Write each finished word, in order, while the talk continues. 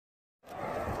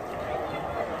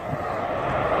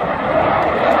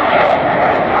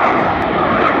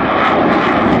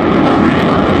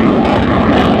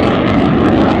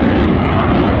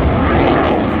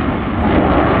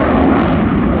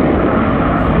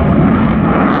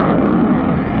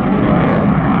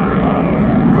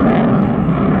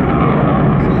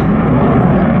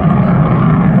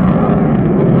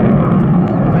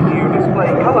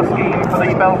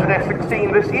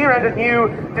here, and a new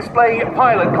display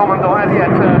pilot commandant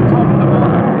at top of the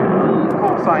mark.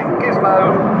 Call sign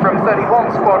Gizmo from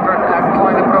 31 Squadron at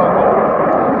Kleiner Protocol.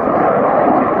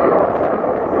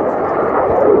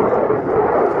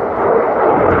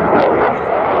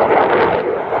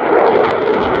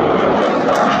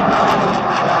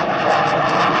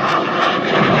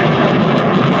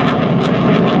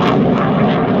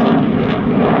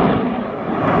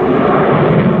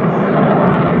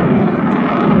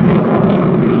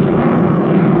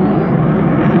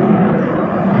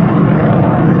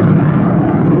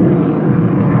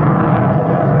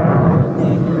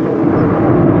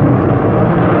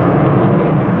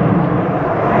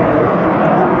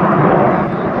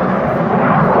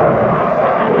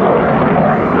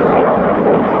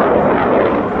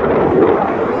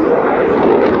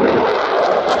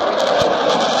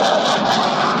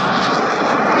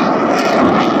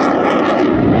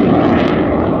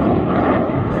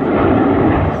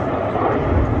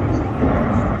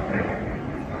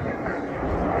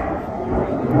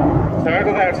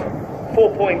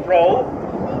 Four-point roll,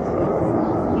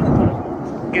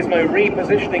 Gizmo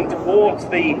repositioning towards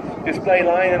the display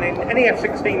line, and in any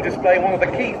F-16 display one of the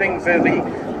key things are the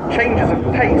changes of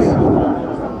pace.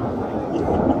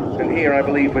 And here I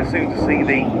believe we're soon to see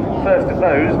the first of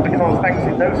those, because thanks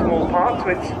in no small part to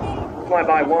its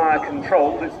fly-by-wire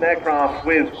controls, it's an aircraft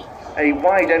with a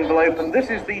wide envelope, and this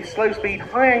is the slow-speed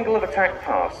high angle of attack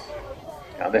pass.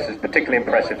 Now this is particularly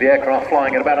impressive, the aircraft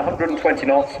flying at about 120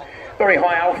 knots, very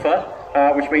high alpha,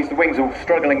 which means the wings are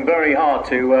struggling very hard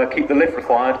to keep the lift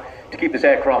required to keep this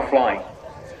aircraft flying.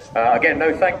 Again,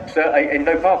 no thanks, in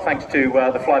no part thanks to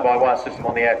the fly-by-wire system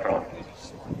on the aircraft.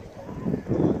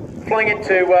 Flying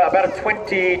into about a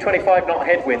 20-25 knot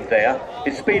headwind there,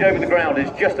 his speed over the ground is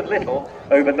just a little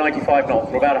over 95 knots,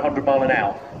 or about 100 miles an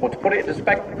hour, or to put it into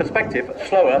perspective,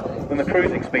 slower than the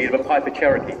cruising speed of a Piper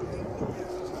Cherokee.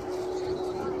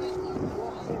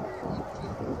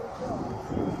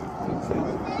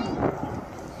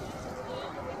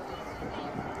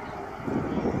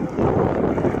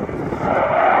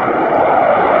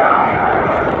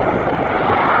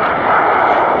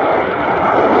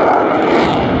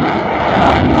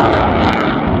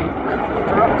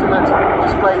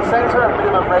 Centre,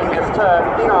 minimum radius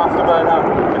turn in afterburner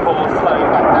before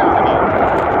slowing back down again.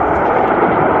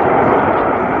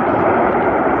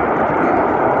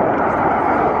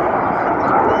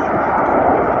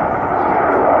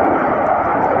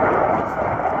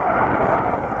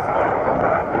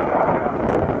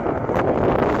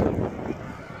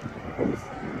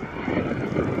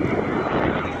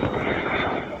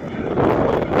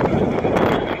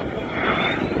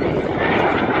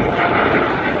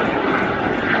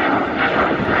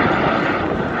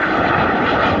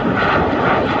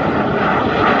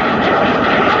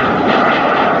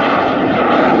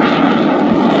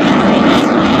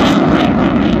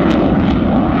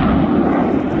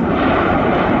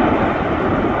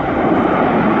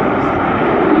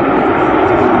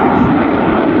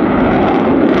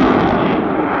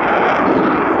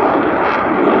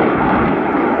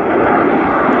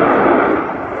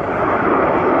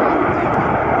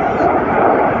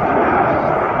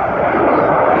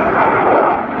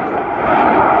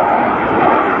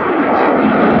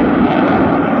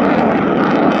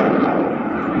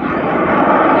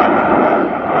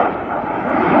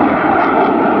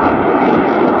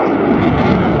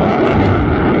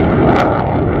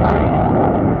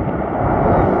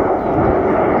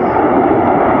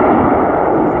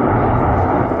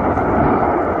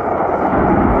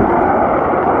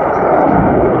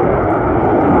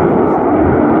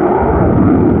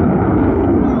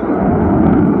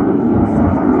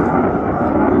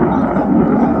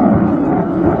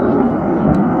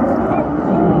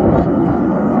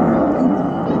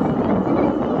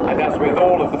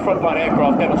 Frontline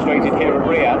aircraft demonstrated here at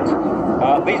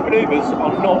RIAT. These manoeuvres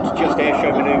are not just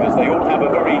airshow manoeuvres, they all have a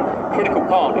very critical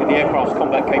part in the aircraft's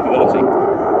combat capability.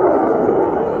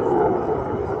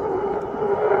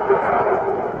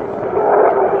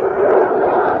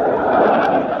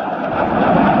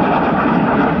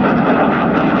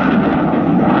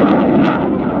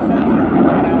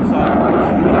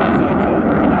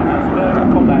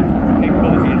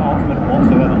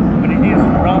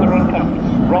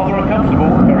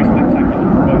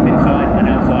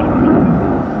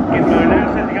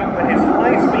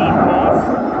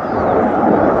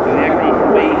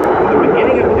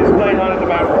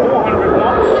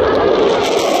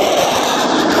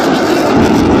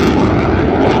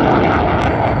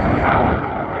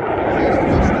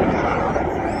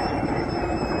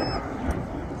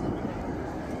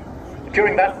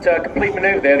 During that complete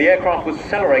manoeuvre there, the aircraft was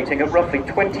accelerating at roughly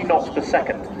 20 knots per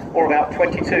second. or about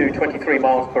 22, 23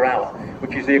 miles per hour,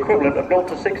 which is the equivalent of 0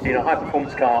 to 60 in a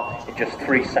high-performance car in just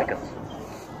 3 seconds.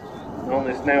 And on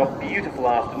this now beautiful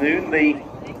afternoon, the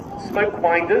smoke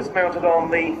winders mounted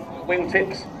on the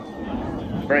wingtips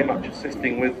very much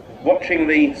assisting with watching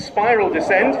the spiral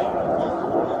descent.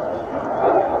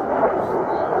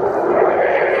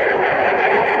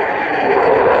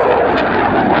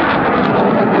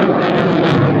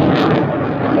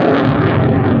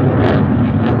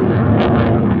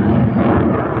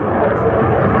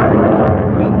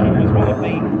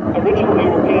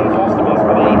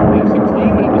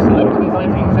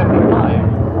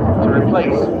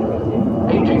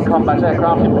 Combat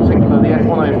aircraft, in particular the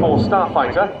F-104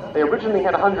 Starfighter. They originally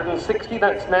had 160,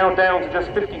 that's now down to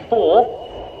just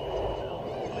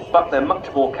 54, but they're much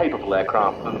more capable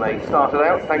aircraft than they started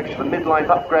out, thanks to the midlife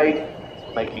upgrade,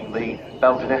 making the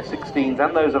Belgian F-16s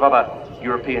and those of other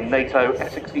European NATO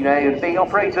F-16A and B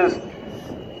operators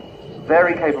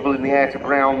very capable in the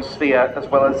air-to-ground sphere, as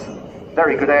well as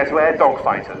very good air-to-air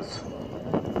dogfighters.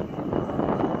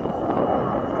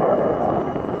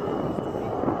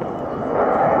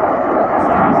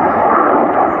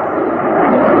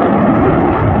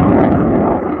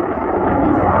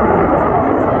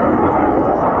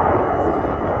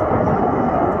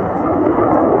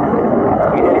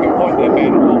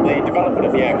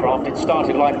 It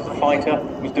started life as a fighter,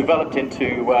 was developed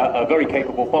into a very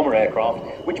capable bomber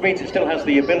aircraft, which means it still has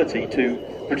the ability to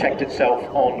protect itself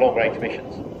on long-range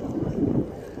missions.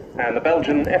 And the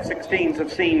Belgian F-16s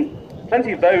have seen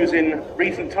plenty of those in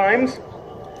recent times,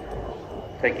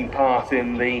 taking part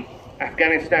in the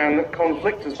Afghanistan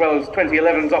conflict, as well as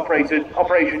 2011's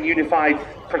Operation Unified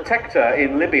Protector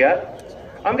in Libya.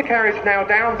 Undercarriage now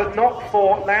down, but not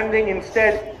for landing.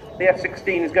 Instead, the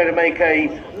F-16 is going to make a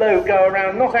low go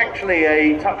around, not actually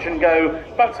a touch and go,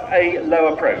 but a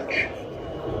low approach.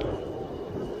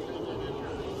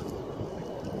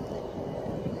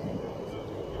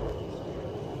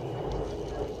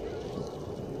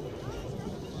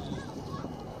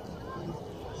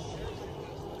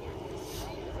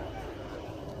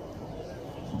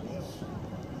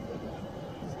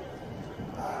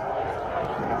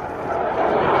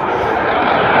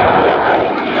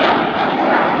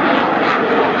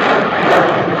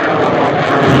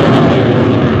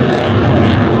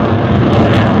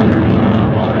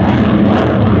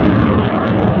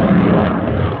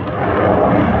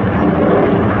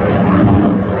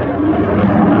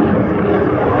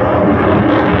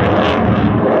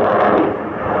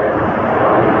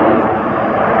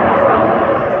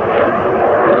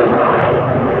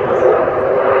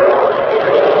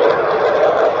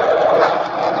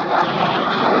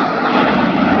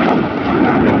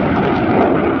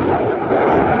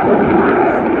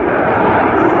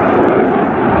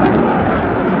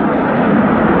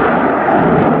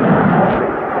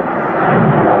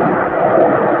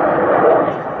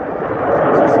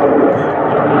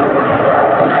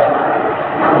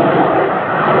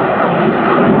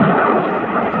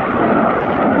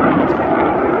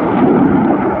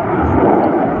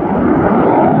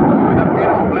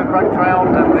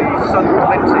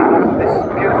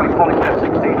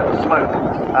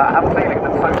 I have a feeling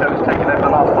that photos taken over the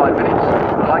last 5 minutes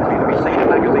are likely to be seen in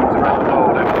magazines around the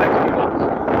world over the next few months.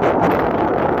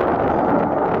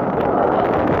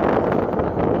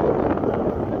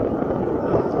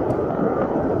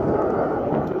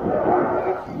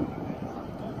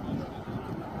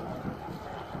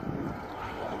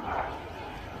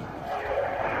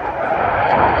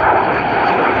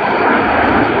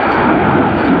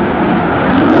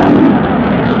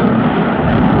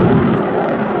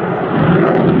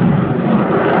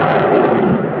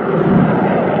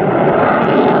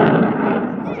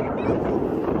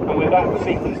 The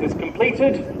sequence is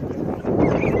completed,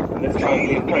 and this time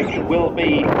the approach will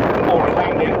be for a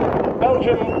landing.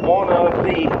 Belgium, one of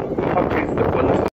the countries that will